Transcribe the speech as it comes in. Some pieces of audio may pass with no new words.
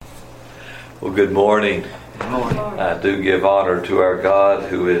Well, good morning. Good morning. I do give honor to our God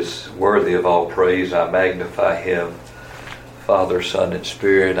who is worthy of all praise. I magnify Him, Father, Son, and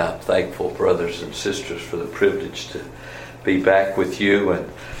Spirit. I'm thankful, brothers and sisters, for the privilege to be back with you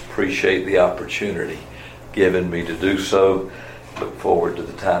and appreciate the opportunity given me to do so. Look forward to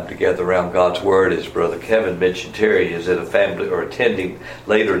the time together around God's Word. As Brother Kevin mentioned, Terry is at a family, or attending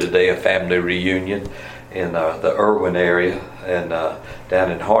later today, a family reunion in the Irwin area and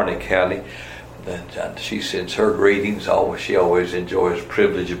down in Harney County. And she sends her greetings. She always enjoys the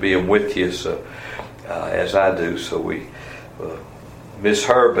privilege of being with you, so as I do. So we miss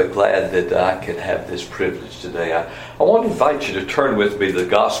her, but glad that I can have this privilege today. I want to invite you to turn with me to the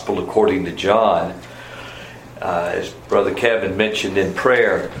Gospel according to John. As Brother Kevin mentioned in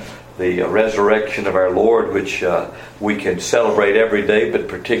prayer, the resurrection of our Lord, which we can celebrate every day, but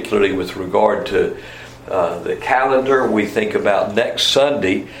particularly with regard to the calendar, we think about next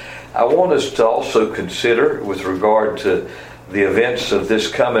Sunday. I want us to also consider, with regard to the events of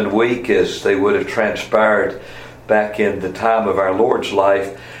this coming week as they would have transpired back in the time of our Lord's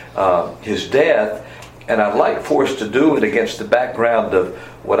life, His death. And I'd like for us to do it against the background of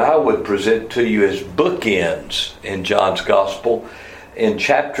what I would present to you as bookends in John's Gospel in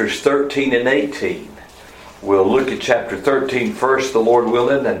chapters 13 and 18. We'll look at chapter 13 first, the Lord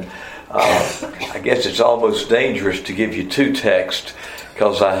willing, and I guess it's almost dangerous to give you two texts,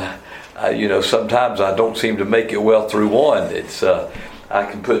 because sometimes I don't seem to make it well through one. It's I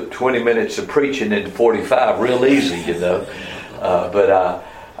can put 20 minutes of preaching into 45 real easy, but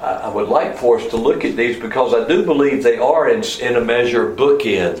I would like for us to look at these, because I do believe they are in a measure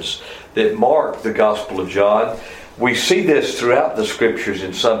bookends that mark the Gospel of John. We see this throughout the Scriptures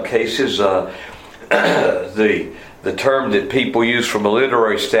in some cases. The term that people use from a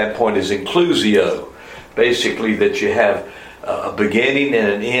literary standpoint is inclusio. Basically, that you have a beginning and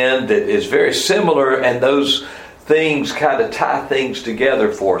an end that is very similar, and those things kind of tie things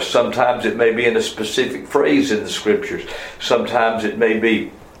together for us. Sometimes it may be in a specific phrase in the Scriptures. Sometimes it may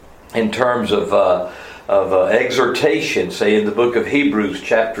be in terms of exhortation, say in the book of Hebrews,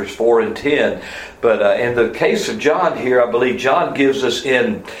 chapters 4 and 10. But in the case of John here, I believe John gives us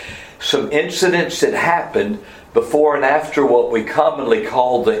in some incidents that happened before and after what we commonly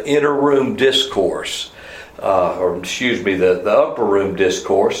call the inner room discourse. The upper room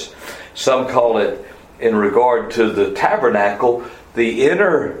discourse. Some call it, in regard to the tabernacle, the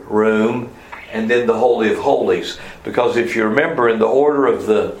inner room, and then the Holy of Holies. Because if you remember, in the order of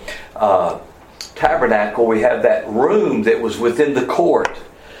the tabernacle, we have that room that was within the court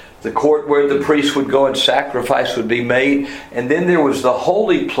where the priest would go and sacrifice would be made, and then there was the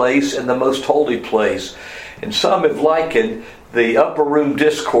holy place and the most holy place. And some have likened the upper room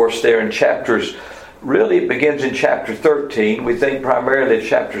discourse there in chapters. Really, it begins in chapter 13. We think primarily of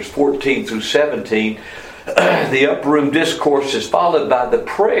chapters 14 through 17. The upper room discourse is followed by the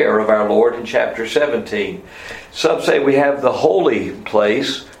prayer of our Lord in chapter 17. Some say we have the holy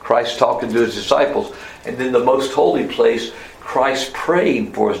place, Christ talking to His disciples, and then the most holy place, Christ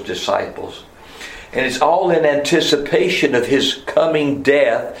praying for His disciples. And it's all in anticipation of His coming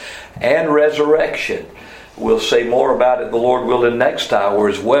death and resurrection. We'll say more about it, the Lord willing, next hour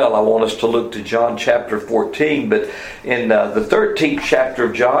as well. I want us to look to John chapter 14. But in the 13th chapter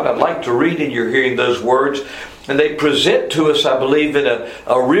of John, I'd like to read in your hearing those words. And they present to us, I believe, in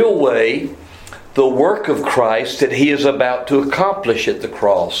a real way, the work of Christ that He is about to accomplish at the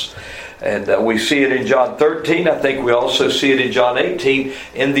cross. And we see it in John 13. I think we also see it in John 18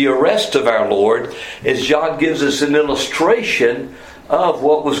 in the arrest of our Lord, as John gives us an illustration of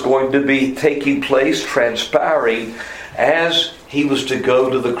what was going to be taking place, transpiring, as He was to go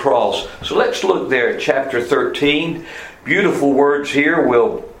to the cross. So let's look there at chapter 13. Beautiful words here.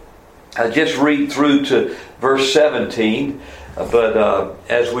 We'll just read through to verse 17. But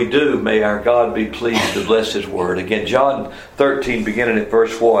as we do, may our God be pleased to bless His word. Again, John 13, beginning at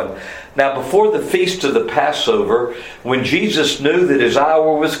verse 1. Now before the feast of the Passover, when Jesus knew that His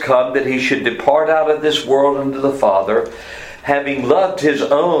hour was come, that He should depart out of this world unto the Father, having loved His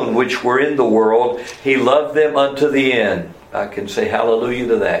own which were in the world, He loved them unto the end. I can say hallelujah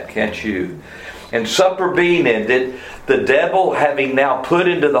to that, can't you? And supper being ended, the devil having now put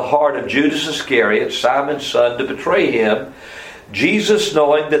into the heart of Judas Iscariot, Simon's son, to betray Him, Jesus,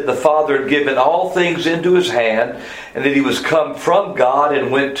 knowing that the Father had given all things into His hand, and that He was come from God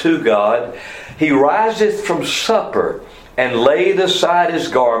and went to God, He riseth from supper, and laid aside His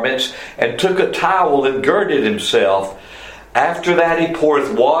garments, and took a towel and girded Himself. After that He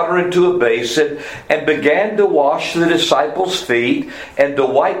poureth water into a basin, and began to wash the disciples' feet, and to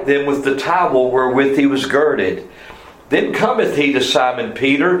wipe them with the towel wherewith He was girded. Then cometh he to Simon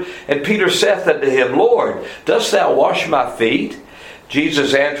Peter, and Peter saith unto him, Lord, dost thou wash my feet?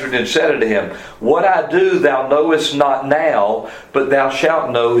 Jesus answered and said unto him, What I do thou knowest not now, but thou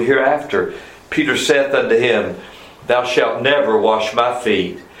shalt know hereafter. Peter saith unto him, Thou shalt never wash my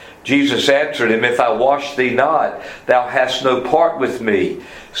feet. Jesus answered him, If I wash thee not, thou hast no part with me.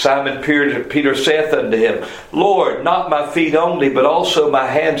 Simon Peter saith unto him, Lord, not my feet only, but also my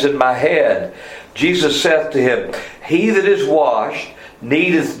hands and my head. Jesus saith to him, He that is washed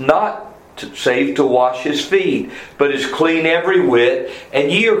needeth not save to wash his feet, but is clean every whit,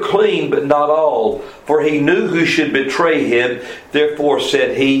 and ye are clean, but not all. For he knew who should betray him, therefore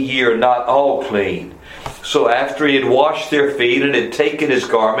said he, Ye are not all clean. So after he had washed their feet, and had taken his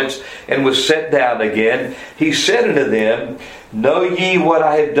garments, and was set down again, he said unto them, Know ye what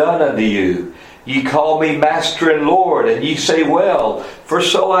I have done unto you? Ye call me Master and Lord, and ye say, Well, for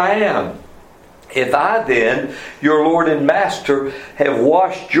so I am. If I then, your Lord and Master, have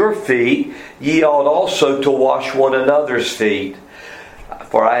washed your feet, ye ought also to wash one another's feet.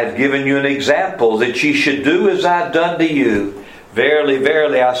 For I have given you an example, that ye should do as I have done to you. Verily,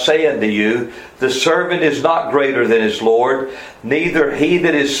 verily, I say unto you, the servant is not greater than his Lord, neither he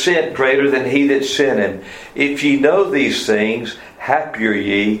that is sent greater than he that sent him. If ye know these things, happy are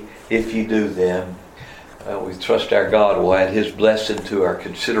ye if ye do them. We trust our God will add His blessing to our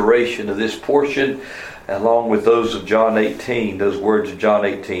consideration of this portion, along with those of John 18, those words of John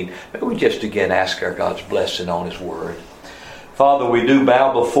 18. May we just again ask our God's blessing on His Word. Father, we do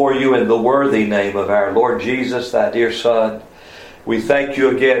bow before You in the worthy name of our Lord Jesus, Thy dear Son. We thank You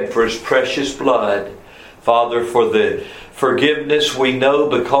again for His precious blood. Father, for the forgiveness we know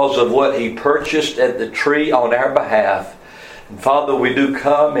because of what He purchased at the tree on our behalf. And Father, we do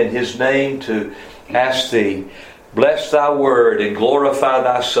come in His name to ask Thee, bless Thy word and glorify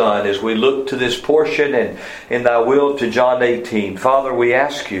Thy Son as we look to this portion and in Thy will to John 18. Father, we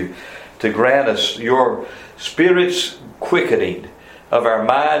ask You to grant us Your Spirit's quickening of our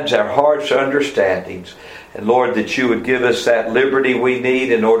minds, our hearts, our understandings. And Lord, that You would give us that liberty we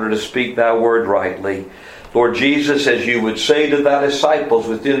need in order to speak Thy word rightly. Lord Jesus, as You would say to Thy disciples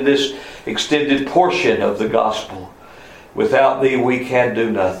within this extended portion of the gospel, without Thee we can do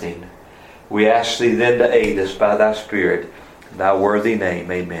nothing. We ask Thee then to aid us by Thy Spirit. In Thy worthy name,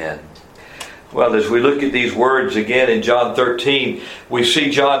 amen. Well, as we look at these words again in John 13, we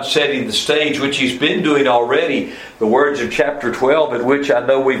see John setting the stage, which he's been doing already. The words of chapter 12, at which I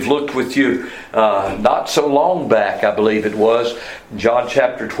know we've looked with you not so long back, I believe it was. John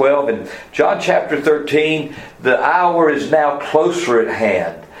chapter 12 and John chapter 13, the hour is now closer at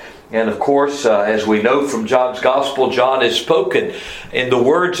hand. And of course, as we know from John's Gospel, John has spoken in the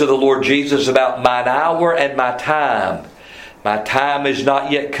words of the Lord Jesus about mine hour and my time. My time is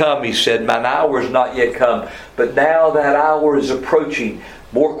not yet come, he said. Mine hour is not yet come. But now that hour is approaching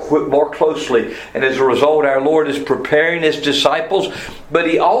more closely. And as a result, our Lord is preparing His disciples. But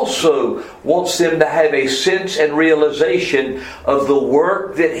He also wants them to have a sense and realization of the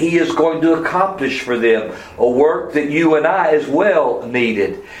work that He is going to accomplish for them. A work that you and I as well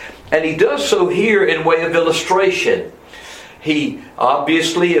needed. And He does so here in way of illustration. He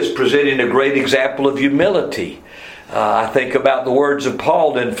obviously is presenting a great example of humility. I think about the words of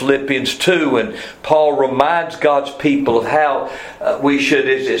Paul in Philippians 2, and Paul reminds God's people of how we should,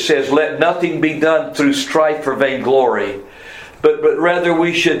 as it says, let nothing be done through strife or vainglory, but rather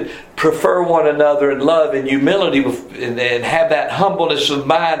we should prefer one another in love and humility and have that humbleness of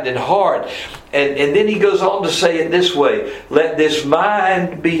mind and heart. And then he goes on to say it this way, let this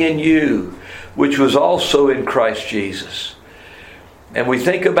mind be in you, which was also in Christ Jesus. And we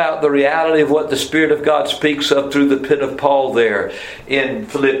think about the reality of what the Spirit of God speaks of through the pen of Paul there in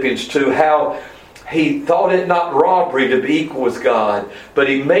Philippians 2, how he thought it not robbery to be equal with God, but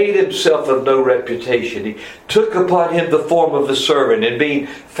he made himself of no reputation. He took upon him the form of a servant, and being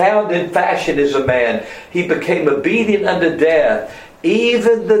found in fashion as a man, he became obedient unto death,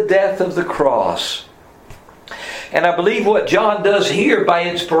 even the death of the cross. And I believe what John does here by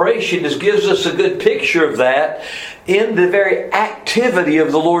inspiration is gives us a good picture of that in the very activity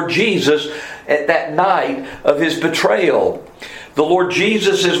of the Lord Jesus at that night of His betrayal. The Lord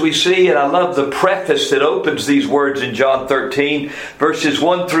Jesus, as we see, and I love the preface that opens these words in John 13, verses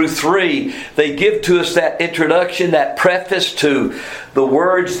 1 through 3. They give to us that introduction, that preface to the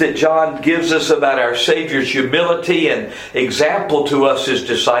words that John gives us about our Savior's humility and example to us as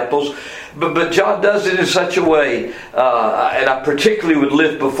disciples. But John does it in such a way, and I particularly would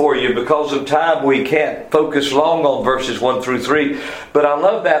lift before you, because of time we can't focus long on verses 1 through 3. But I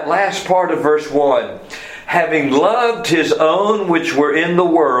love that last part of verse 1. Having loved His own which were in the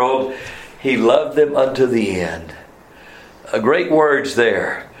world, He loved them unto the end. great words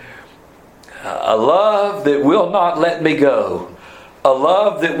there. A love that will not let me go. A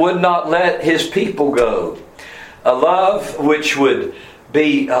love that would not let His people go. A love which would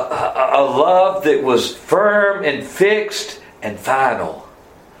be a love that was firm and fixed and final.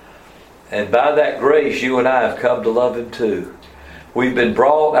 And by that grace, you and I have come to love Him too. We've been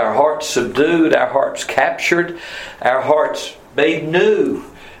brought, our hearts subdued, our hearts captured, our hearts made new,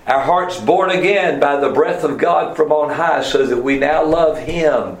 our hearts born again by the breath of God from on high, so that we now love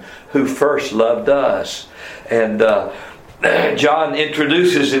Him who first loved us. And John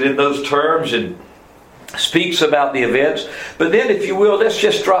introduces it in those terms and speaks about the events. But then, if you will, let's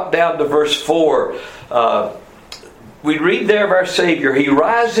just drop down to verse 4. We read there of our Savior, He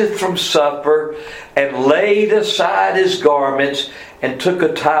riseth from supper and laid aside His garments and took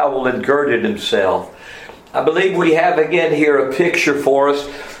a towel and girded Himself. I believe we have again here a picture for us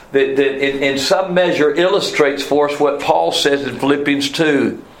that in some measure illustrates for us what Paul says in Philippians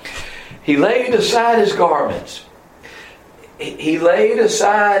 2. He laid aside His garments. He laid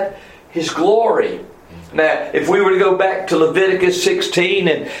aside His glory. Now, if we were to go back to Leviticus 16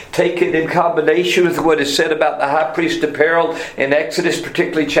 and take it in combination with what is said about the high priest apparel in Exodus,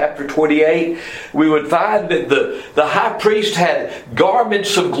 particularly chapter 28, we would find that the high priest had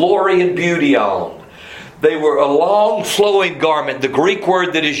garments of glory and beauty on. They were a long flowing garment. The Greek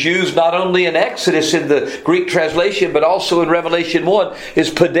word that is used not only in Exodus in the Greek translation, but also in Revelation 1 is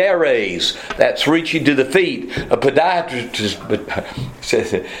poderes. That's reaching to the feet. A podiatrist,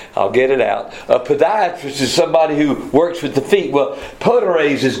 I'll get it out. A podiatrist is somebody who works with the feet. Well,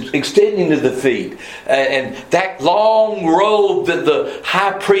 poderes is extending to the feet. And that long robe that the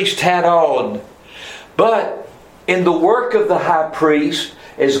high priest had on. But in the work of the high priest,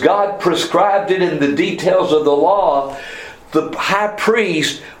 as God prescribed it in the details of the law, the high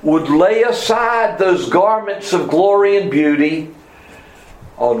priest would lay aside those garments of glory and beauty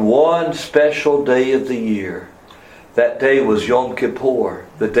on one special day of the year. That day was Yom Kippur,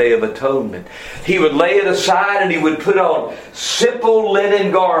 the Day of Atonement. He would lay it aside and he would put on simple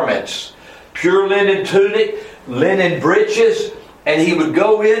linen garments, pure linen tunic, linen breeches, and he would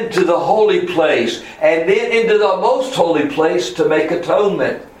go into the holy place and then into the most holy place to make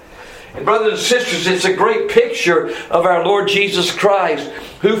atonement. And brothers and sisters, it's a great picture of our Lord Jesus Christ,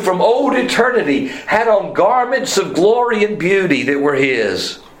 who from old eternity had on garments of glory and beauty that were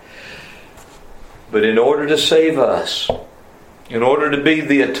His. But in order to save us, in order to be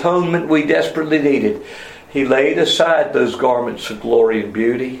the atonement we desperately needed, He laid aside those garments of glory and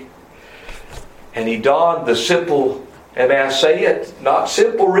beauty, and He donned the simple, and may I say it, not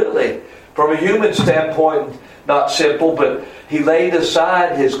simple really. From a human standpoint, not simple, but He laid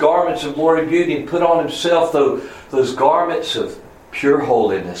aside His garments of glory and beauty and put on Himself those garments of pure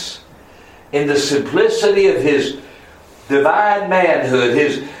holiness. In the simplicity of His divine manhood,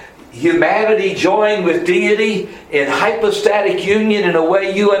 His humanity joined with deity in hypostatic union in a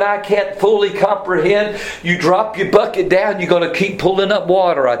way you and I can't fully comprehend. You drop your bucket down, you're going to keep pulling up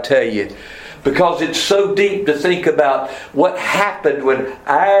water, I tell you. Because it's so deep to think about what happened when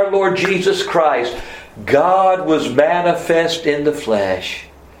our Lord Jesus Christ, God was manifest in the flesh.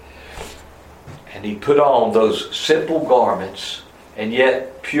 And He put on those simple garments, and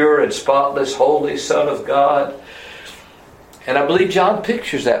yet pure and spotless, holy Son of God. And I believe John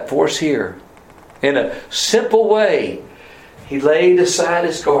pictures that for us here. In a simple way, He laid aside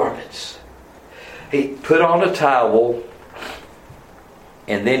His garments. He put on a towel,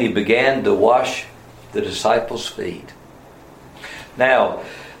 and then He began to wash the disciples' feet. Now,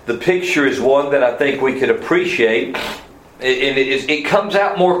 the picture is one that I think we could appreciate. And it comes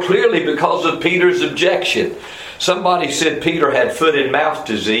out more clearly because of Peter's objection. Somebody said Peter had foot and mouth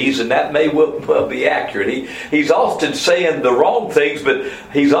disease, and that may well be accurate. He's often saying the wrong things, but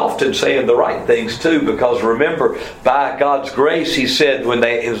he's often saying the right things too, because remember, by God's grace, he said when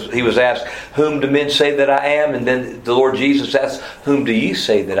he was asked, "Whom do men say that I am?" And then the Lord Jesus asked, "Whom do ye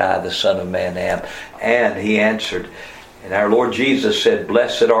say that I, the Son of Man, am?" And he answered, and our Lord Jesus said,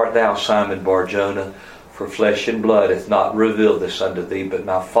 "Blessed art thou, Simon Bar-Jonah, for flesh and blood hath not revealed this unto thee, but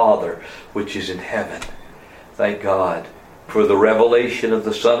my Father which is in heaven." Thank God for the revelation of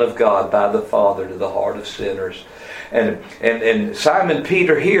the Son of God by the Father to the heart of sinners. And Simon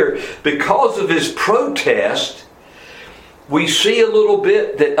Peter here, because of his protest, we see a little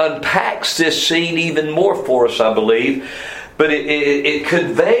bit that unpacks this scene even more for us, I believe. But it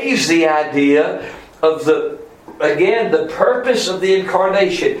conveys the idea of the purpose of the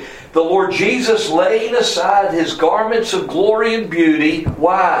incarnation. The Lord Jesus laying aside His garments of glory and beauty.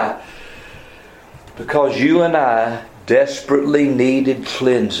 Why? Because you and I desperately needed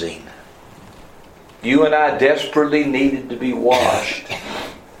cleansing. You and I desperately needed to be washed.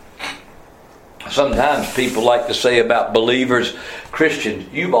 Sometimes people like to say about believers, Christians,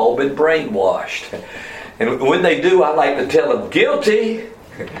 you've all been brainwashed. And when they do, I like to tell them, guilty.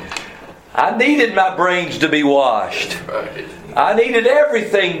 I needed my brains to be washed. I needed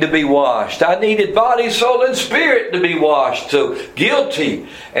everything to be washed. I needed body, soul, and spirit to be washed. So guilty.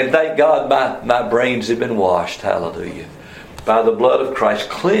 And thank God my brains have been washed. Hallelujah. By the blood of Christ.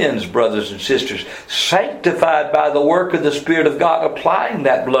 Cleansed, brothers and sisters. Sanctified by the work of the Spirit of God, applying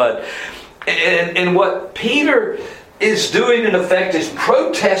that blood. And what Peter is doing in effect is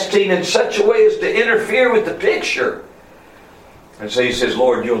protesting in such a way as to interfere with the picture. And so he says,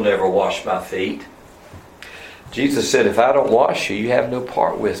 Lord, you'll never wash my feet. Jesus said, if I don't wash you, you have no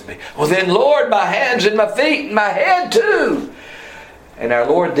part with me. Well then, Lord, my hands and my feet and my head too. And our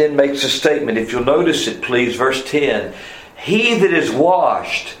Lord then makes a statement. If you'll notice it, please, verse 10. He that is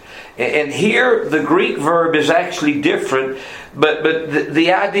washed. And here the Greek verb is actually different. But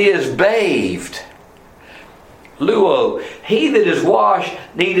the idea is bathed. Luo. He that is washed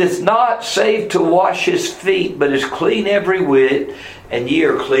needeth not save to wash his feet, but is clean every whit, and ye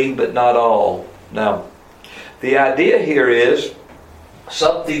are clean, but not all. Now, the idea here is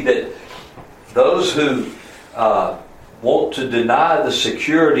something that those who want to deny the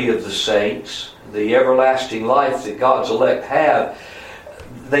security of the saints, the everlasting life that God's elect have,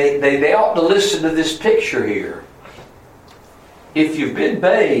 they ought to listen to this picture here. If you've been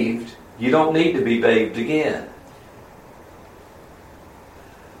bathed, you don't need to be bathed again.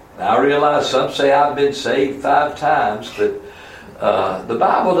 Now, I realize some say I've been saved 5 times, but the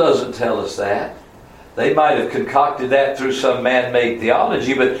Bible doesn't tell us that. They might have concocted that through some man-made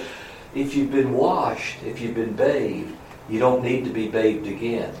theology, but if you've been washed, if you've been bathed, you don't need to be bathed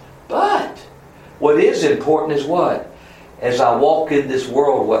again. But what is important is what? As I walk in this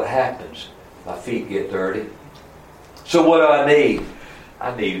world, what happens? My feet get dirty. So what do I need?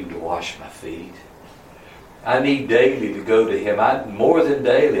 I need Him to wash my feet. I need daily to go to Him. More than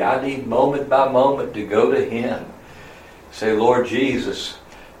daily, I need moment by moment to go to Him. Say, Lord Jesus,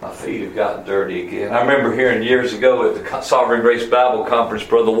 my feet have gotten dirty again. I remember hearing years ago at the Sovereign Grace Bible Conference,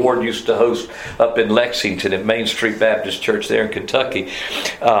 Brother Ward used to host up in Lexington at Main Street Baptist Church there in Kentucky.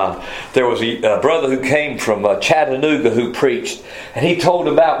 There was a brother who came from Chattanooga who preached, and he told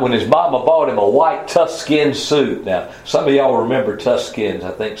about when his mama bought him a white Tuskins suit. Now, some of y'all remember Tuskins.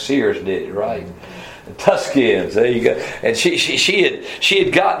 I think Sears did it, right? Tuskins, there you go. And she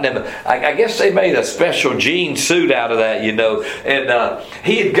had gotten him. I guess they made a special jean suit out of that, you know. And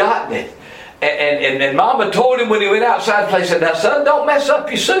he had gotten it. And Mama told him when he went outside the place, said, "Now, son, don't mess up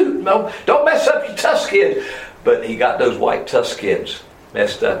your suit. No, don't mess up your Tuskins." But he got those white Tuskins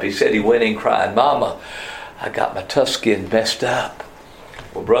messed up. He said he went in crying, "Mama, I got my Tuskin messed up."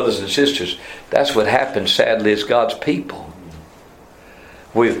 Well, brothers and sisters, that's what happens sadly as God's people.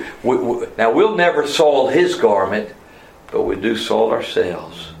 Now we'll never soil His garment, but we do soil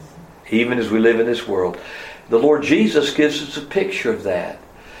ourselves, even as we live in this world. The Lord Jesus gives us a picture of that.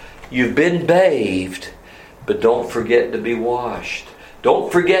 You've been bathed, but don't forget to be washed.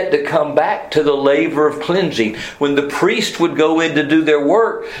 Don't forget to come back to the laver of cleansing. When the priest would go in to do their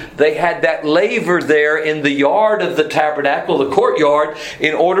work, they had that laver there in the yard of the tabernacle, the courtyard,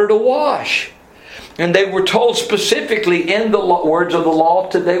 in order to wash. And they were told specifically in the words of the law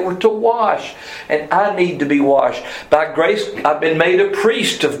they were to wash. And I need to be washed. By grace, I've been made a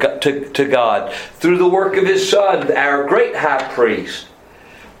priest to God through the work of His Son, our great high priest.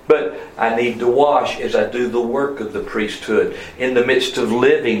 But I need to wash as I do the work of the priesthood in the midst of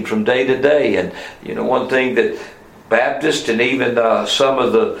living from day to day. And you know, one thing that Baptists and even some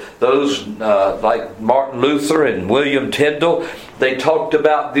of those like Martin Luther and William Tyndale, they talked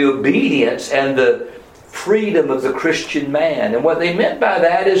about the obedience and the freedom of the Christian man. And what they meant by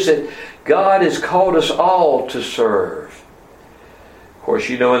that is that God has called us all to serve. Of course,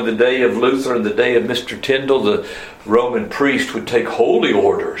 you know, in the day of Luther and the day of Mr. Tyndale, the Roman priest would take holy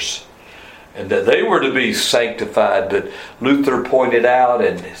orders, and that they were to be sanctified. But Luther pointed out,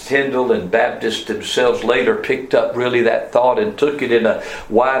 and Tyndale and Baptists themselves later picked up really that thought and took it in a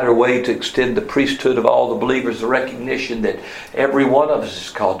wider way to extend the priesthood of all the believers, the recognition that every one of us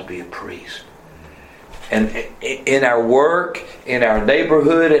is called to be a priest. And in our work, in our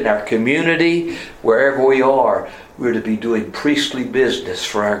neighborhood, in our community, wherever we are, we're to be doing priestly business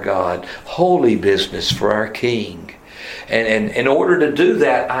for our God, holy business for our King. And in order to do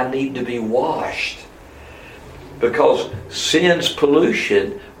that, I need to be washed. Because sin's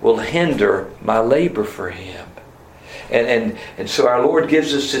pollution will hinder my labor for Him. And so our Lord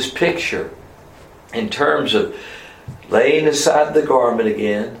gives us this picture in terms of laying aside the garment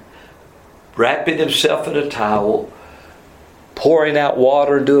again, wrapping himself in a towel, pouring out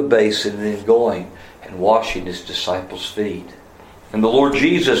water into a basin, and then going and washing his disciples' feet. And the Lord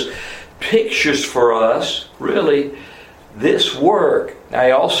Jesus pictures for us, really, this work. Now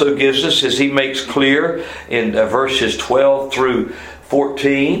he also gives us, as he makes clear in verses 12 through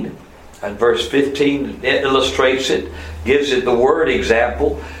 14, and verse 15 it illustrates it, gives it the word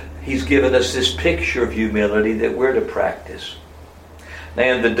example. He's given us this picture of humility that we're to practice.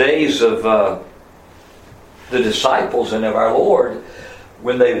 Now in the days of the disciples and of our Lord,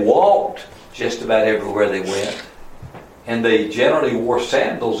 when they walked just about everywhere they went, and they generally wore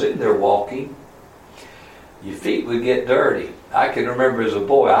sandals in their walking, your feet would get dirty. I can remember as a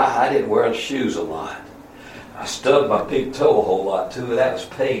boy, I didn't wear shoes a lot. I stubbed my big toe a whole lot too, and that was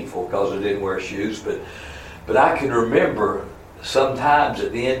painful because I didn't wear shoes. But I can remember sometimes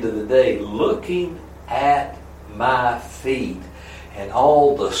at the end of the day looking at my feet and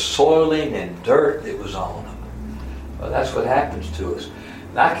all the soiling and dirt that was on them. Well, that's what happens to us.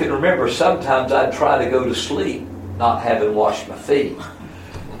 And I can remember sometimes I'd try to go to sleep not having washed my feet.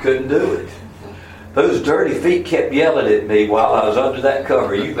 Couldn't do it. Those dirty feet kept yelling at me while I was under that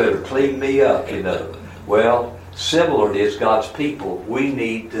cover. You better clean me up, you know. Well, similarly as God's people, we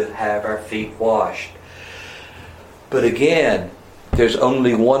need to have our feet washed. But again, there's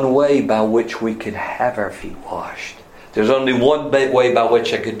only one way by which we can have our feet washed. There's only one way by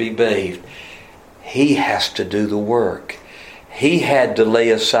which I could be bathed. He has to do the work. He had to lay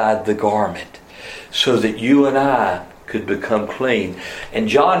aside the garment so that you and I could become clean. And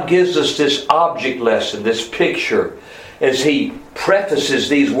John gives us this object lesson, this picture, as he prefaces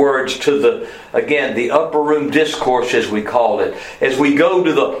these words to the upper room discourse, as we call it. As we go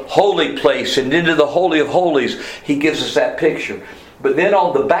to the holy place and into the Holy of Holies, he gives us that picture. But then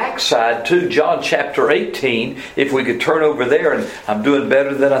on the backside too, John chapter 18, if we could turn over there, and I'm doing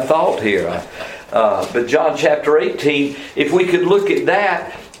better than I thought here. But John chapter 18, if we could look at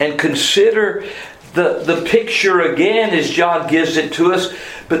that and consider the picture again as John gives it to us,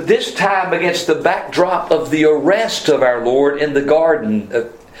 but this time against the backdrop of the arrest of our Lord in the garden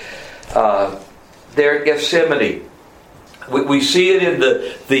there at Gethsemane. We see it in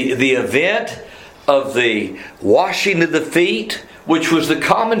the event of the washing of the feet, which was the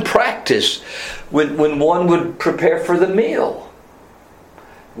common practice when one would prepare for the meal.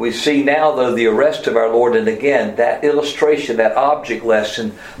 We see now, though, the arrest of our Lord, and again, that illustration, that object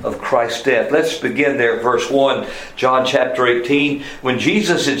lesson of Christ's death. Let's begin there at verse 1, John chapter 18. When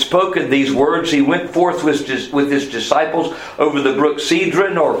Jesus had spoken these words, he went forth with his disciples over the brook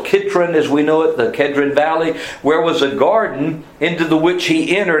Cedron, or Kidron as we know it, the Kedron Valley, where was a garden, into the which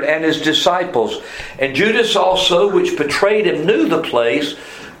he entered, and his disciples. And Judas also, which betrayed him, knew the place,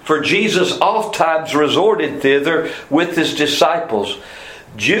 for Jesus ofttimes resorted thither with his disciples.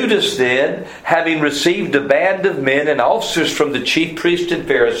 Judas then, having received a band of men and officers from the chief priests and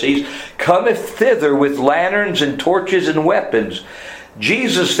Pharisees, cometh thither with lanterns and torches and weapons.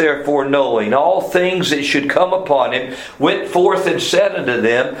 Jesus therefore, knowing all things that should come upon him, went forth and said unto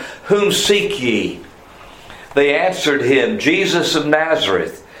them, Whom seek ye? They answered him, Jesus of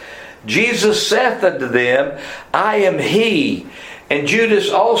Nazareth. Jesus saith unto them, I am he. And Judas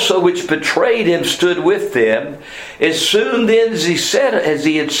also, which betrayed him, stood with them. As soon then as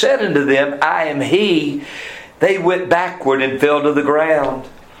he had said unto them, I am he, they went backward and fell to the ground.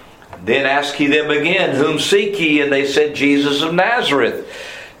 Then asked he them again, Whom seek ye? And they said, Jesus of Nazareth.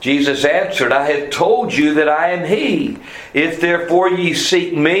 Jesus answered, I have told you that I am he. If therefore ye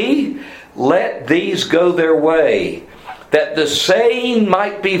seek me, let these go their way, that the saying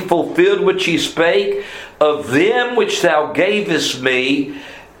might be fulfilled which he spake, Of them which thou gavest me,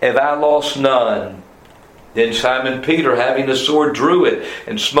 have I lost none. Then Simon Peter, having a sword, drew it,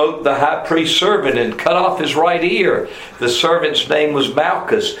 and smote the high priest's servant, and cut off his right ear. The servant's name was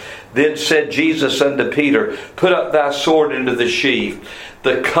Malchus. Then said Jesus unto Peter, Put up thy sword into the sheath.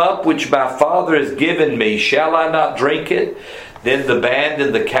 The cup which my Father hath given me, shall I not drink it? Then the band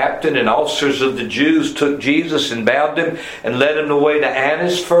and the captain and officers of the Jews took Jesus and bound him and led him away to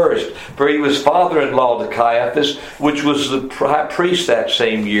Annas first, for he was father-in-law to Caiaphas, which was the high priest that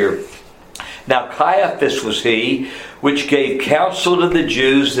same year. Now Caiaphas was he which gave counsel to the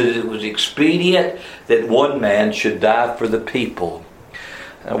Jews that it was expedient that one man should die for the people.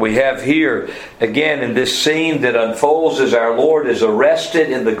 And we have here, again, in this scene that unfolds as our Lord is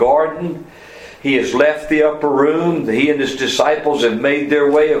arrested in the garden. He has left the upper room. He and his disciples have made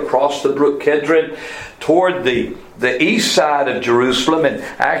their way across the brook Kedron toward the east side of Jerusalem, and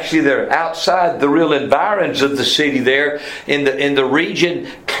actually they're outside the real environs of the city there in the region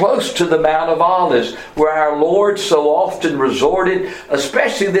close to the Mount of Olives, where our Lord so often resorted,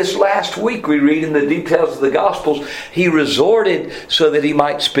 especially this last week we read in the details of the Gospels, He resorted so that He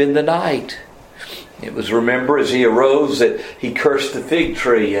might spend the night. It was, remember, as He arose that He cursed the fig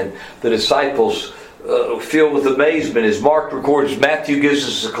tree, and the disciples filled with amazement. As Mark records, Matthew gives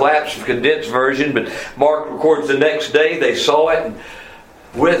us a collapsed, condensed version, but Mark records the next day they saw it and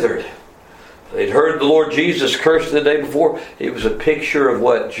withered. They'd heard the Lord Jesus cursed the day before. It was a picture of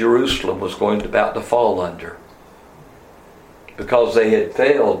what Jerusalem was about to fall under, because they had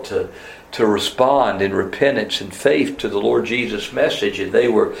failed to respond in repentance and faith to the Lord Jesus' message, and they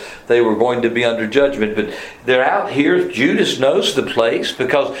were going to be under judgment. But they're out here. Judas knows the place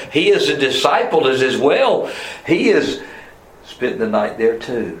because he is a disciple as well. He is spent the night there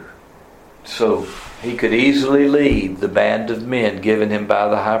too. So he could easily lead the band of men given him by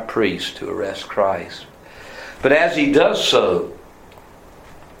the high priest to arrest Christ. But as he does so,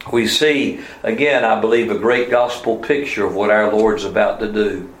 we see, again, I believe, a great gospel picture of what our Lord's about to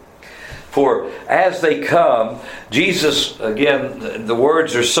do. For as they come, Jesus, again, the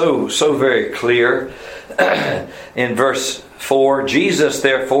words are so very clear. In verse 4, Jesus,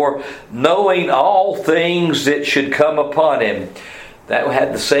 therefore, knowing all things that should come upon him. That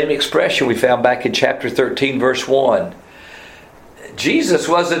had the same expression we found back in chapter 13, verse 1. Jesus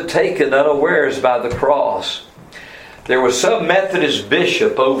wasn't taken unawares by the cross. There was some Methodist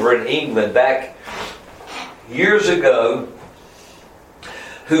bishop over in England back years ago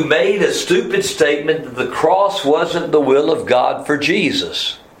who made a stupid statement that the cross wasn't the will of God for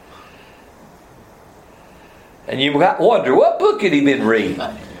Jesus. And you might wonder, what book had he been reading?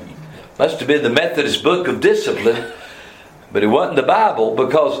 Must have been the Methodist Book of Discipline, but it wasn't the Bible,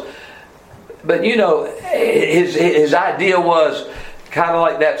 but you know, his idea was kind of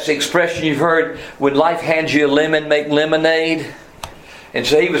like that expression you've heard, when life hands you a lemon, make lemonade. And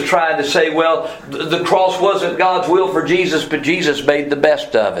so he was trying to say, well, the cross wasn't God's will for Jesus, but Jesus made the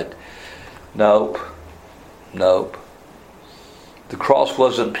best of it. Nope. The cross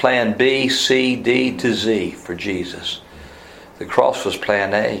wasn't plan B, C, D to Z for Jesus. The cross was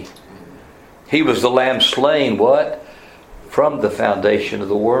plan A. He was the lamb slain, what? From the foundation of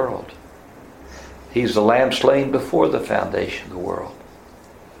the world. He's the lamb slain before the foundation of the world.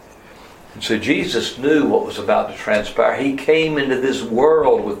 And so Jesus knew what was about to transpire. He came into this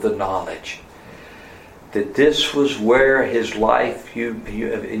world with the knowledge that this was where his life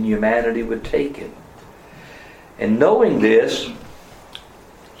in humanity would take him. And knowing this,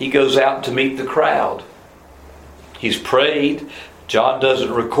 he goes out to meet the crowd. He's prayed. John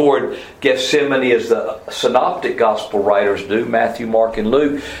doesn't record Gethsemane as the synoptic gospel writers do, Matthew, Mark, and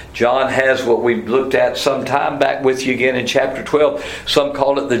Luke. John has what we looked at some time back with you again in chapter 12. Some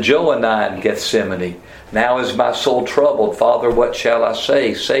call it the Johannine Gethsemane. Now is my soul troubled. Father, what shall I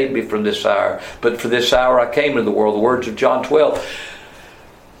say? Save me from this hour. But for this hour I came into the world. The words of John 12.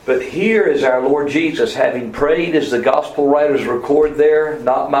 But here is our Lord Jesus, having prayed, as the gospel writers record there,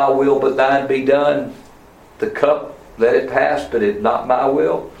 not my will but thine be done. The cup, let it pass, but it not my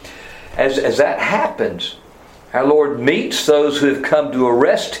will. As that happens, our Lord meets those who have come to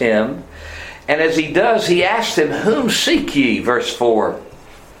arrest him. And as he does, he asks them, whom seek ye? Verse 4.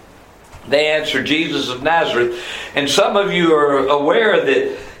 They answer, Jesus of Nazareth. And some of you are aware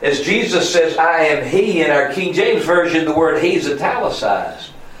that as Jesus says, I am he, in our King James Version, the word he is italicized.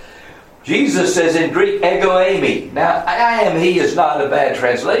 Jesus says in Greek, ego eimi. Now, I am he is not a bad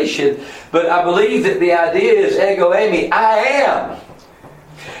translation, but I believe that the idea is ego eimi, I am.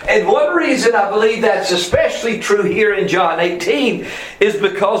 And one reason I believe that's especially true here in John 18 is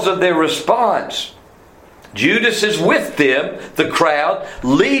because of their response. Judas is with them, the crowd,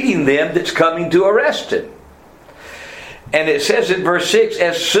 leading them that's coming to arrest him. And it says in verse 6,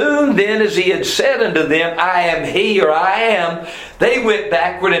 as soon then as he had said unto them, I am he, or I am, they went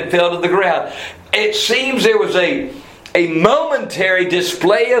backward and fell to the ground. It seems there was a momentary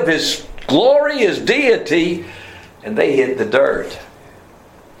display of his glory, his deity, and they hit the dirt.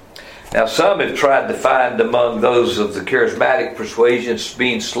 Now some have tried to find among those of the charismatic persuasions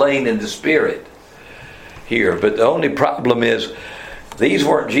being slain in the spirit here. But the only problem is these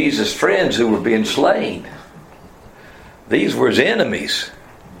weren't Jesus' friends who were being slain. These were his enemies.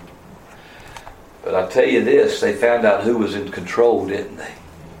 But I tell you this, they found out who was in control, didn't they?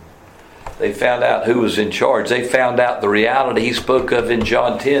 They found out who was in charge. They found out the reality he spoke of in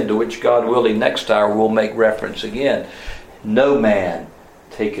John 10, to which, God willing, next hour we'll make reference again. No man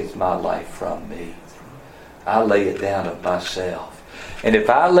taketh my life from me. I lay it down of myself. And if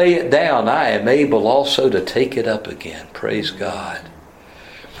I lay it down, I am able also to take it up again. Praise God.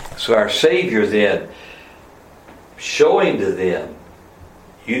 So our Savior then, showing to them,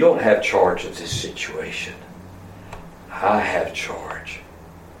 You don't have charge of this situation. I have charge.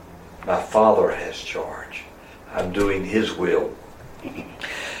 My Father has charge. I'm doing His will.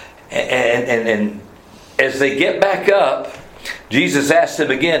 And as they get back up, Jesus asked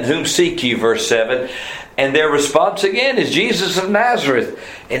them again, whom seek you? Verse 7. And their response again is Jesus of Nazareth.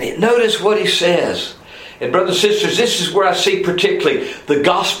 And notice what He says. And brothers and sisters, this is where I see particularly the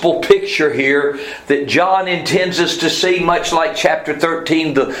gospel picture here that John intends us to see, much like chapter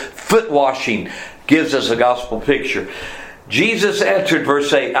 13, the foot washing gives us a gospel picture. Jesus answered,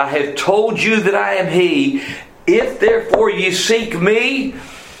 verse 8, I have told you that I am He. If therefore you seek Me,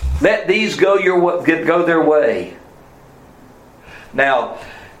 let these go their way. Now,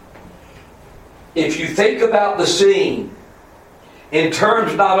 if you think about the scene, in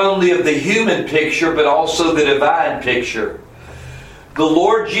terms not only of the human picture, but also the divine picture, the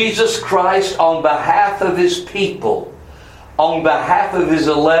Lord Jesus Christ, on behalf of His people, on behalf of His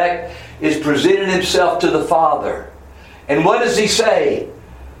elect, is presenting Himself to the Father. And what does He say?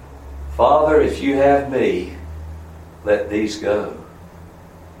 Father, if you have Me, let these go.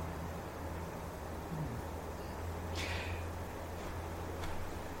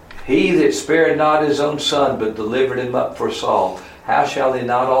 He that spared not His own Son, but delivered Him up for us all, how shall He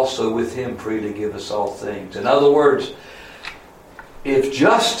not also with Him freely give us all things? In other words, if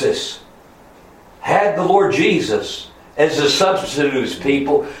justice had the Lord Jesus as a substitute of His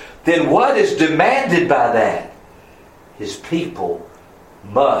people, then what is demanded by that? His people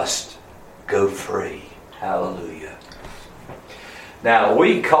must go free. Hallelujah. Now,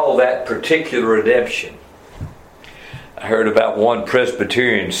 we call that particular redemption. I heard about one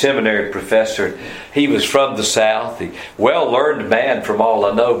Presbyterian seminary professor. He was from the South. He well-learned man from all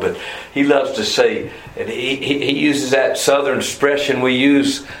I know, but he loves to say, and he uses that Southern expression we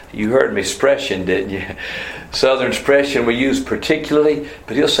use. You heard me expression, didn't you? Southern expression we use particularly,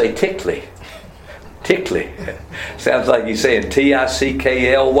 but he'll say tickly. Tickly. Sounds like he's saying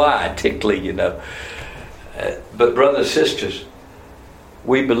T-I-C-K-L-Y, tickly, you know. But brothers and sisters,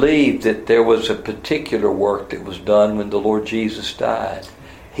 we believe that there was a particular work that was done when the Lord Jesus died.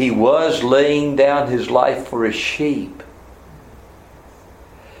 He was laying down His life for His sheep.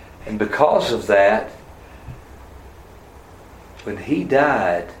 And because of that, when He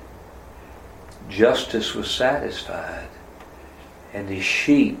died, justice was satisfied. And His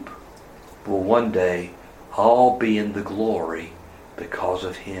sheep will one day all be in the glory because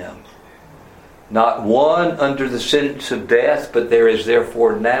of Him. Not one under the sentence of death, but there is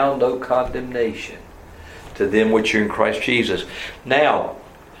therefore now no condemnation to them which are in Christ Jesus. Now,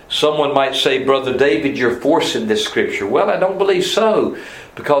 someone might say, Brother David, you're forcing this scripture. Well, I don't believe so,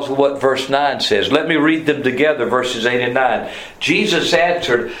 because of what verse 9 says. Let me read them together, verses 8 and 9. Jesus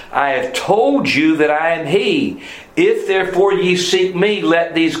answered, I have told you that I am He. If therefore ye seek Me,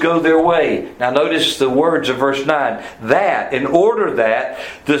 let these go their way. Now notice the words of verse 9. That, in order that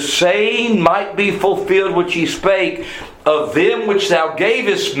the saying might be fulfilled which He spake, of them which Thou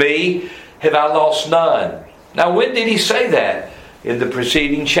gavest Me, have I lost none. Now when did He say that? In the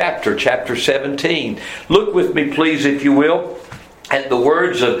preceding chapter, chapter 17. Look with me, please, if you will, at the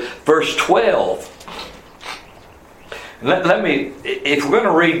words of verse 12. Let me, if we're going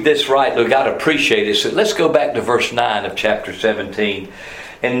to read this right, we've got to appreciate it. So let's go back to verse 9 of chapter 17.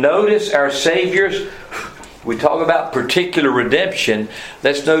 And notice our Savior's, we talk about particular redemption.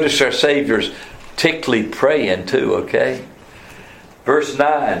 Let's notice our Savior's tickly praying too, okay? Verse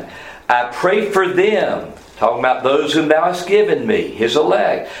 9. I pray for them. Talking about those whom Thou hast given Me, His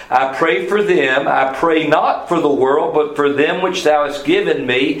elect. I pray for them. I pray not for the world, but for them which Thou hast given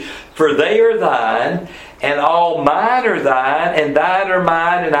Me. For they are Thine, and all mine are Thine, and Thine are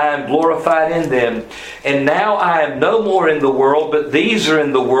mine, and I am glorified in them. And now I am no more in the world, but these are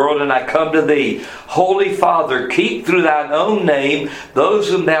in the world, and I come to Thee. Holy Father, keep through Thine own name those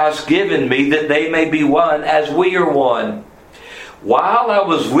whom Thou hast given Me, that they may be one as we are one. While I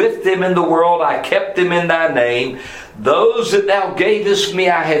was with them in the world, I kept them in Thy name. Those that Thou gavest Me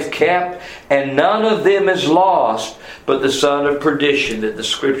I have kept, and none of them is lost, but the son of perdition, that the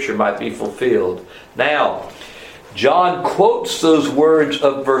scripture might be fulfilled. Now, John quotes those words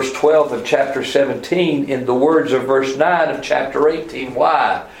of verse 12 of chapter 17 in the words of verse 9 of chapter 18.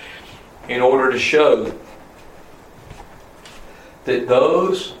 Why? In order to show that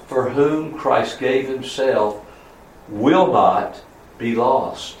those for whom Christ gave Himself will not be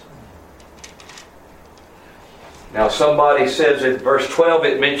lost. Now somebody says in verse 12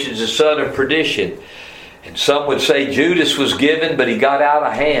 it mentions the son of perdition. And some would say Judas was given, but he got out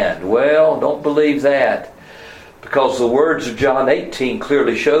of hand. Well, don't believe that. Because the words of John 18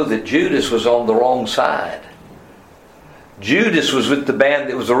 clearly show that Judas was on the wrong side. Judas was with the band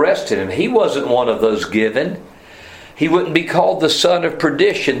that was arrested him. He wasn't one of those given. He wouldn't be called the son of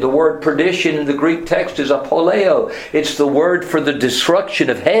perdition. The word perdition in the Greek text is apoleo. It's the word for the destruction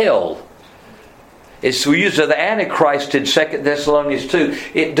of hell. It's the use of the Antichrist in 2 Thessalonians 2.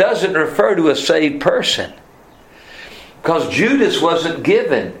 It doesn't refer to a saved person. Because Judas wasn't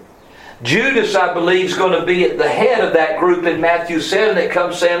given. Judas, I believe, is going to be at the head of that group in Matthew 7 that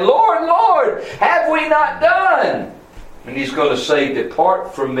comes saying, Lord, Lord, have we not done? And he's going to say,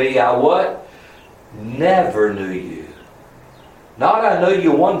 depart from me, I what? Never knew you. Not I know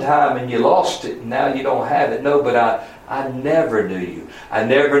you one time and you lost it and now you don't have it. No, but I never knew you. I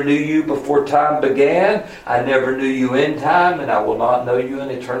never knew you before time began. I never knew you in time, and I will not know you in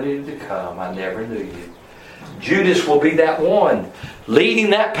eternity to come. I never knew you. Judas will be that one,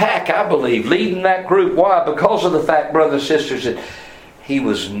 leading that pack, I believe, leading that group. Why? Because of the fact, brothers and sisters, that he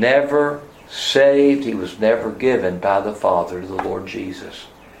was never saved. He was never given by the Father to the Lord Jesus.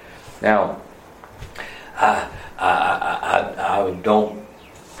 Now, I don't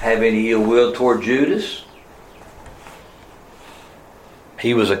have any ill will toward Judas.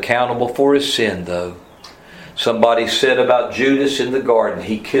 He was accountable for his sin, though. Somebody said about Judas in the garden,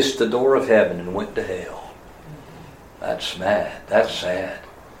 he kissed the door of heaven and went to hell. That's mad. That's sad.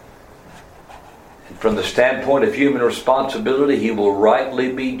 And from the standpoint of human responsibility, he will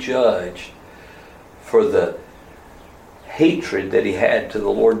rightly be judged for the hatred that he had to the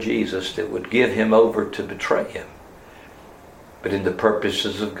Lord Jesus that would give him over to betray him. But in the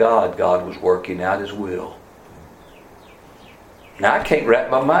purposes of God, God was working out His will. Now, I can't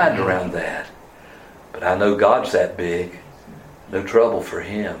wrap my mind around that. But I know God's that big. No trouble for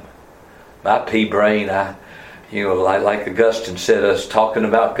Him. My pea brain, like Augustine said, us talking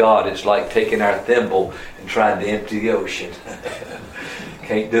about God, it's like taking our thimble and trying to empty the ocean.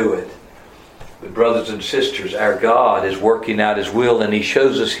 Can't do it. But brothers and sisters, our God is working out His will, and He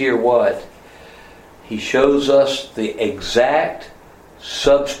shows us here what? He shows us the exact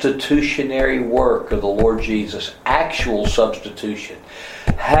substitutionary work of the Lord Jesus. Actual substitution.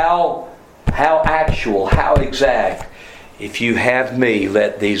 How actual, how exact. If you have me,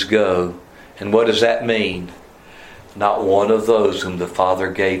 let these go. And what does that mean? Not one of those whom the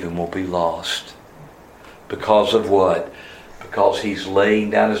Father gave Him will be lost. Because of what? Because He's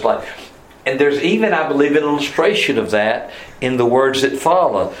laying down His life. And there's even, I believe, an illustration of that in the words that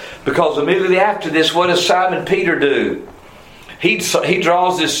follow. Because immediately after this, what does Simon Peter do? He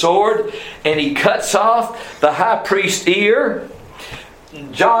draws his sword and he cuts off the high priest's ear.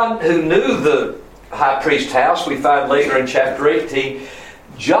 John, who knew the high priest's house, we find later in chapter 18,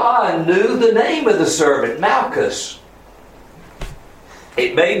 John knew the name of the servant, Malchus.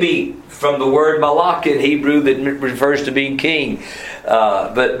 It may be from the word Malach in Hebrew that refers to being king.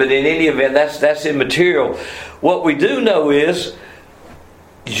 But in any event, that's immaterial. What we do know is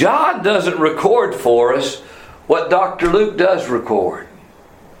John doesn't record for us what Dr. Luke does record.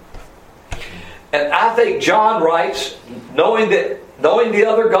 And I think John writes, knowing the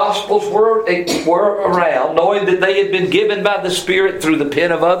other Gospels were around, knowing that they had been given by the Spirit through the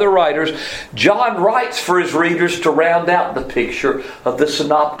pen of other writers, John writes for his readers to round out the picture of the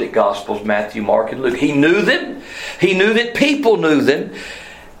Synoptic Gospels, Matthew, Mark, and Luke. He knew them. He knew that people knew them.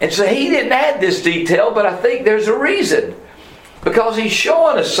 And so he didn't add this detail, but I think there's a reason. Because he's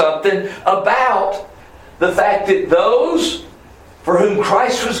showing us something about the fact that those for whom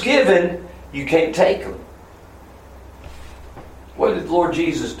Christ was given, you can't take them. What did the Lord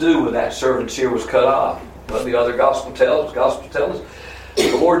Jesus do when that servant's ear was cut off? Well, the other gospel tells us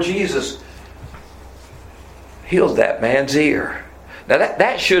the Lord Jesus healed that man's ear. Now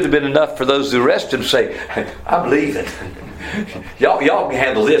that should have been enough for those who arrested him to say, I'm leaving. Y'all can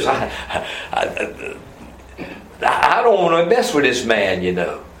handle this. I don't want to mess with this man, you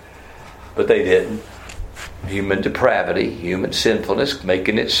know. But they didn't. Human depravity, human sinfulness,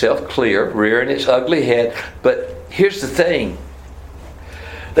 making itself clear, rearing its ugly head. But here's the thing.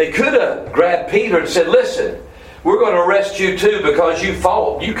 They could have grabbed Peter and said, listen, we're going to arrest you too because you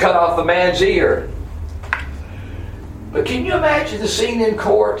fought. You cut off a man's ear. But can you imagine the scene in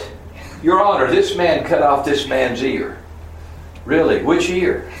court? Your Honor, this man cut off this man's ear. Really? Which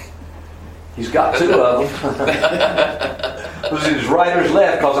ear? He's got two of them. Was it his right or his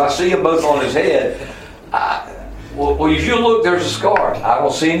left? Because I see them both on his head. Well, if you look, there's a scar. I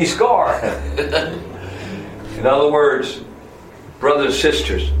don't see any scar. In other words, brothers and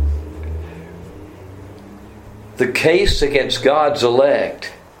sisters, the case against God's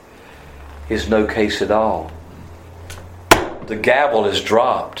elect is no case at all. The gavel is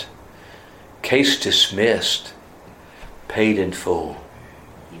dropped. Case dismissed. Paid in full.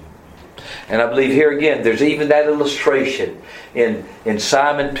 And I believe here again, there's even that illustration in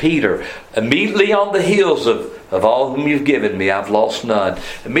Simon Peter. Immediately on the heels of all whom you've given me, I've lost none.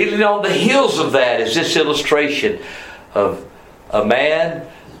 Immediately on the heels of that is this illustration of a man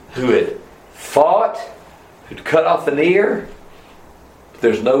who had fought, who'd cut off an ear. But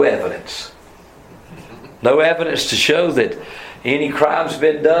there's no evidence. No evidence to show that any crime's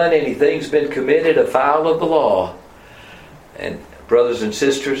been done, anything's been committed, a foul of the law. And brothers and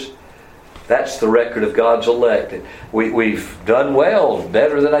sisters, that's the record of God's elect. We've done well,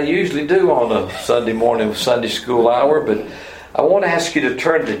 better than I usually do on a Sunday morning Sunday school hour. But I want to ask you to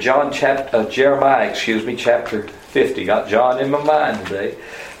turn to Jeremiah, chapter 50. Got John in my mind today.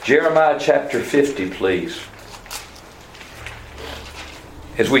 Jeremiah chapter 50, please.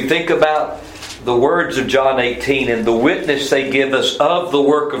 As we think about the words of John 18 and the witness they give us of the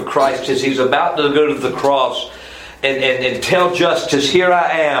work of Christ as He's about to go to the cross and tell justice, here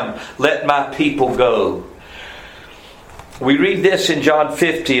I am, let my people go. We read this in John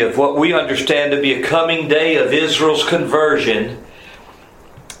 50 of what we understand to be a coming day of Israel's conversion.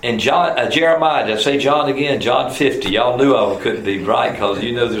 And Jeremiah, did I say John again? John 50. Y'all knew I couldn't be right because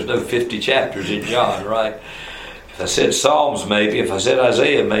you know there's no 50 chapters in John, right? If I said Psalms maybe, if I said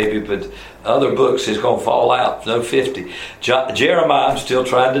Isaiah maybe, but other books is going to fall out. No 50. Jeremiah, I'm still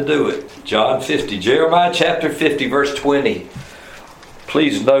trying to do it. John 50. Jeremiah chapter 50 verse 20.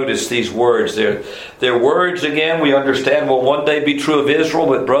 Please notice these words. They're words, again, we understand will one day be true of Israel,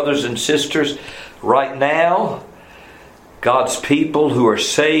 but brothers and sisters, right now, God's people who are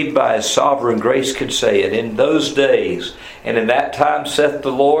saved by His sovereign grace can say it. In those days, and in that time, saith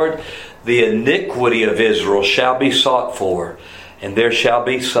the Lord, the iniquity of Israel shall be sought for, and there shall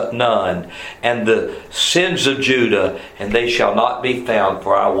be none. And the sins of Judah, and they shall not be found,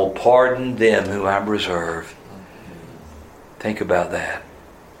 for I will pardon them whom I reserve. Think about that.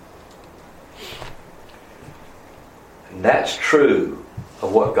 And that's true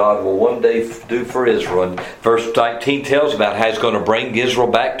of what God will one day do for Israel. And verse 19 tells about how He's going to bring Israel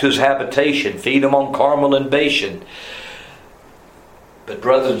back to His habitation, feed them on Carmel and Bashan. But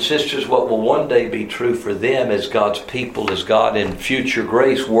brothers and sisters, what will one day be true for them as God's people, as God in future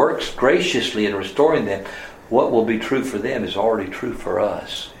grace works graciously in restoring them, what will be true for them is already true for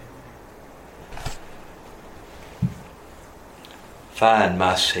us. Find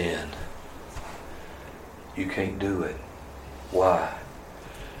my sin. You can't do it. Why?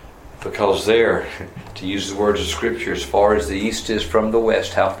 Because there, to use the words of Scripture, as far as the east is from the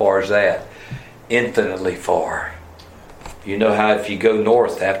west, how far is that? Infinitely far. You know how if you go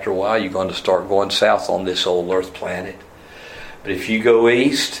north, after a while, you're going to start going south on this old earth planet. But if you go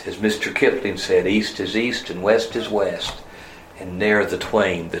east, as Mr. Kipling said, east is east and west is west. And ne'er the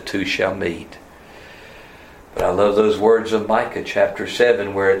twain, the two shall meet. But I love those words of Micah chapter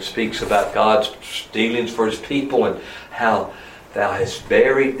 7 where it speaks about God's dealings for His people and how Thou hast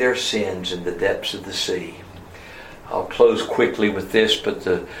buried their sins in the depths of the sea. I'll close quickly with this, but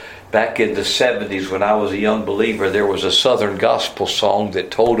back in the 70s when I was a young believer, there was a Southern gospel song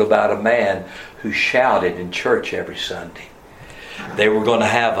that told about a man who shouted in church every Sunday. They were going to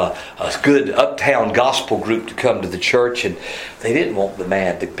have a good uptown gospel group to come to the church, and they didn't want the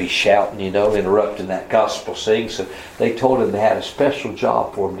man to be shouting, interrupting that gospel sing. So they told him they had a special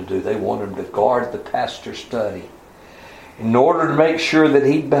job for him to do. They wanted him to guard the pastor's study. In order to make sure that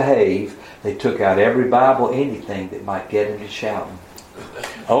he'd behave, they took out every Bible, anything that might get him to shouting.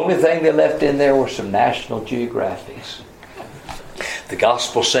 Only thing they left in there were some National Geographics. The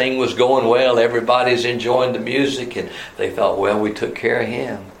gospel sing was going well. Everybody's enjoying the music. And they thought, well, we took care of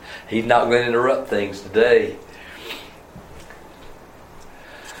him. He's not going to interrupt things today.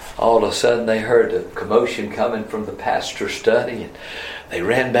 All of a sudden they heard a commotion coming from the pastor's study. And they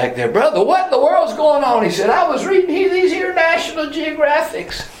ran back there. Brother, what in the world's going on? He said, I was reading these here National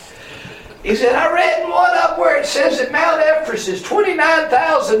Geographics. He said, I read in one up where it says that Mount Everest is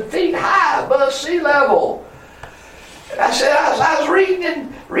 29,000 feet high above sea level. And I said, I was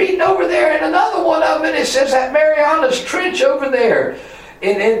reading over there in another one of them, and it says that Marianas Trench over there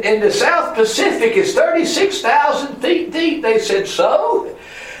in the South Pacific is 36,000 feet deep. They said, so?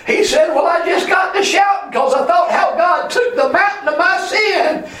 He said, well, I just got to shouting because I thought how God took the mountain of my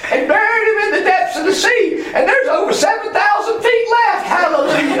sin and buried him in the depths of the sea. And there's over 7,000 feet left.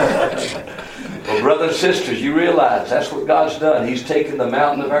 Hallelujah. Well, brothers and sisters, you realize that's what God's done. He's taken the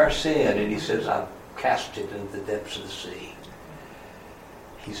mountain of our sin and He says, I've cast it into the depths of the sea.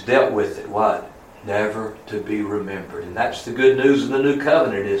 He's dealt with it. What? Never to be remembered. And that's the good news of the new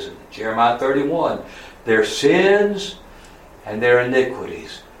covenant, isn't it? Jeremiah 31. Their sins and their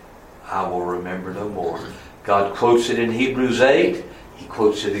iniquities I will remember no more. God quotes it in Hebrews 8. He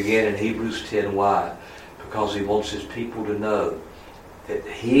quotes it again in Hebrews 10. Why? Because he wants his people to know that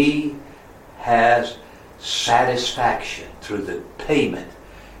he has satisfaction through the payment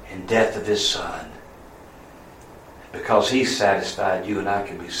and death of his Son. Because he's satisfied, you and I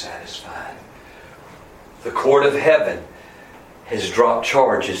can be satisfied. The court of heaven has dropped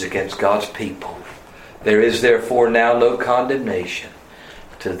charges against God's people. There is therefore now no condemnation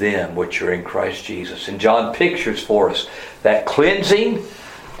to them which are in Christ Jesus. And John pictures for us that cleansing,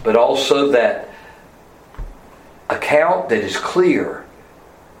 but also that account that is clear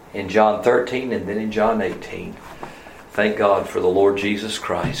in John 13 and then in John 18. Thank God for the Lord Jesus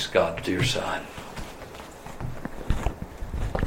Christ, God's dear Son.